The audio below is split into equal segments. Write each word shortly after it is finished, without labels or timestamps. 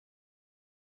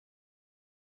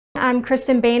I'm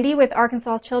Kristen Bandy with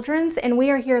Arkansas Children's, and we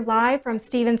are here live from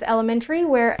Stevens Elementary,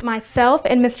 where myself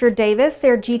and Mr. Davis,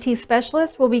 their GT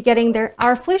specialist, will be getting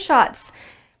our flu shots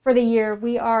for the year.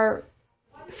 We are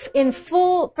in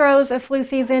full throes of flu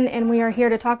season, and we are here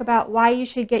to talk about why you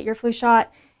should get your flu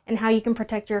shot and how you can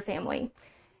protect your family.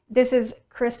 This is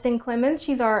Kristen Clemens.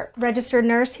 She's our registered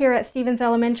nurse here at Stevens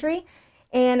Elementary,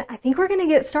 and I think we're going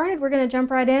to get started. We're going to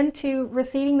jump right into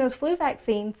receiving those flu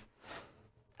vaccines.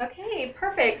 Okay,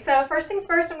 perfect. So first things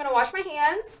first, I'm going to wash my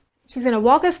hands. She's going to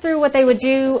walk us through what they would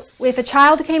do if a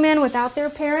child came in without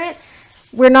their parent.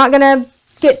 We're not going to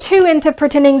get too into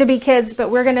pretending to be kids,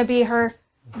 but we're going to be her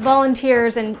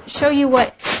volunteers and show you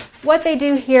what they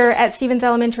do here at Stevens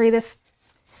Elementary. This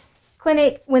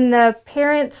clinic, when the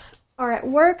parents are at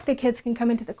work, the kids can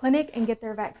come into the clinic and get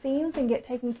their vaccines and get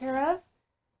taken care of.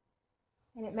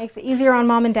 And it makes it easier on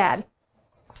mom and dad.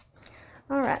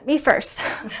 All right, me first,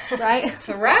 right?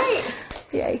 Right.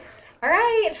 Yay. All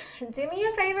right, do me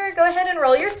a favor. Go ahead and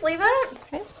roll your sleeve up.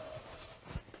 Okay.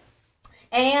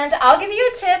 And I'll give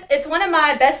you a tip. It's one of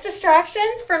my best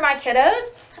distractions for my kiddos.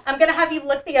 I'm going to have you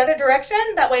look the other direction.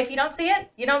 That way, if you don't see it,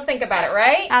 you don't think about it,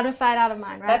 right? Out of sight, out of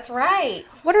mind, right? That's right.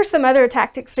 What are some other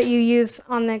tactics that you use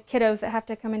on the kiddos that have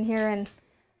to come in here? And,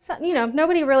 you know,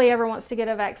 nobody really ever wants to get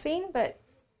a vaccine, but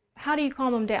how do you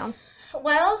calm them down?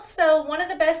 Well, so one of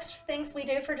the best things we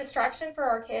do for distraction for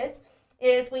our kids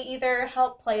is we either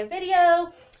help play a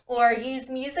video or use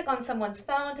music on someone's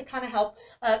phone to kind of help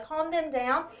calm them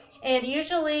down. And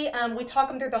usually we talk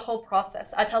them through the whole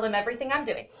process. I tell them everything I'm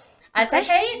doing. I say,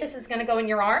 hey, this is going to go in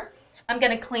your arm. I'm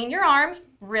going to clean your arm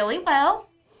really well.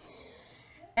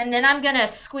 And then I'm going to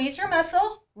squeeze your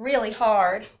muscle really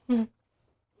hard. Mm-hmm.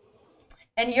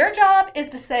 And your job is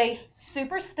to stay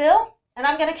super still. And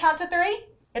I'm going to count to 3.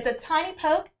 It's a tiny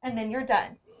poke, and then you're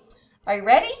done. Are you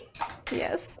ready?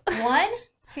 Yes. 1,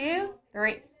 2,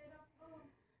 3.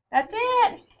 That's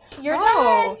it. You're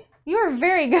done. You are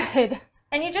very good.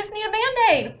 And you just need a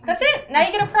Band-Aid. That's it. Now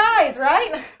you get a prize,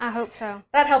 right? I hope so.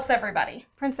 That helps everybody.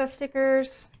 Princess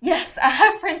stickers. Yes, I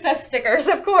have princess stickers,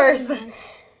 of course. Nice.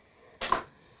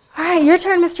 All right, your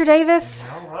turn, Mr. Davis.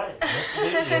 All right, let's do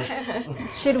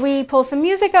this. Should we pull some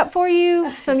music up for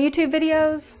you? Some YouTube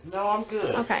videos? No, I'm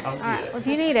good. Okay. I'm All good. right. Well, if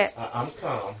you need it. I'm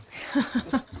calm.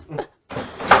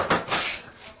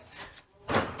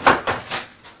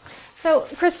 So,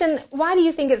 Kristen, why do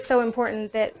you think it's so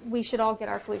important that we should all get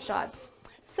our flu shots?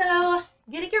 So,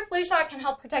 getting your flu shot can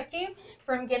help protect you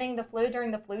from getting the flu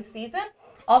during the flu season.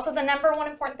 Also, the number one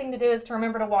important thing to do is to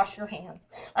remember to wash your hands.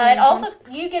 And also,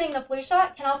 you getting the flu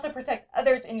shot can also protect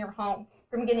others in your home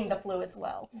from getting the flu as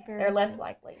well. They're less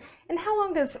likely. And how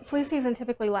long does flu season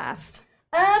typically last?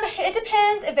 It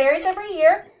depends. It varies every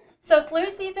year. So flu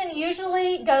season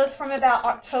usually goes from about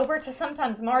October to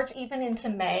sometimes March, even into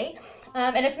May.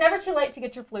 And it's never too late to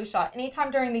get your flu shot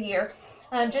anytime during the year.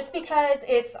 Just because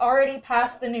it's already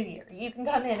past the new year. You can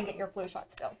come in and get your flu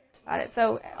shot still. Got it.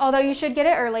 So, although you should get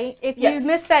it early, if you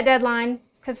miss that deadline,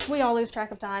 because we all lose track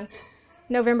of time,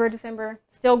 November, December,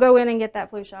 still go in and get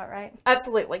that flu shot, right?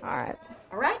 Absolutely. All right.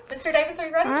 All right. Mr. Davis, are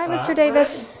you ready? All right, Mr.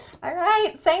 Davis. All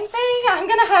right. Same thing. I'm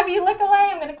going to have you look away.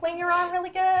 I'm going to clean your arm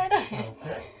really good. Okay.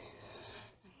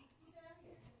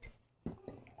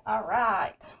 All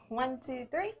right. 1, 2,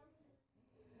 3.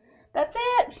 That's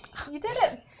it. You did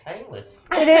it. Painless.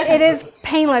 It is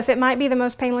painless. It might be the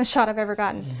most painless shot I've ever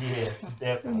gotten. Yes,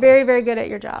 definitely. Very, very good at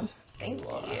your job. Thank you.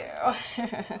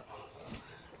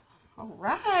 All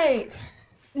right.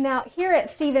 Now, here at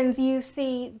Stevens, you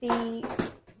see the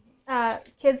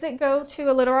kids that go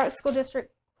to a Little Rock School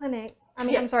District clinic.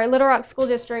 I'm sorry, Little Rock School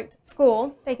District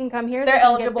school. They can come here. They're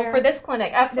eligible for this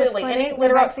clinic. Absolutely. Any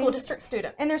Little Rock School District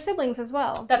student. And their siblings as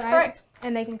well. That's correct.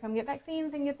 And they can come get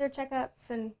vaccines and get their checkups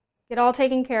and get all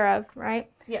taken care of, right?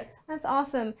 Yes. That's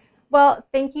awesome. Well,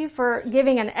 thank you for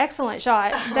giving an excellent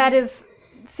shot. That is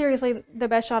seriously the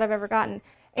best shot I've ever gotten.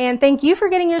 And thank you for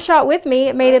getting your shot with me.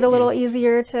 It made it a little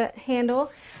easier to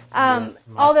handle.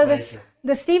 Although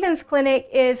the Stevens Clinic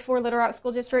is for Little Rock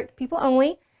School District people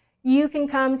only, you can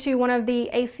come to one of the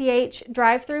ACH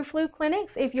drive-through flu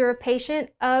clinics. If you're a patient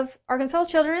of Arkansas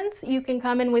Children's, you can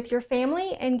come in with your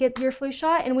family and get your flu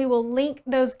shot, and we will link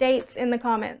those dates in the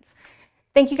comments.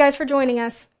 Thank you guys for joining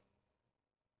us.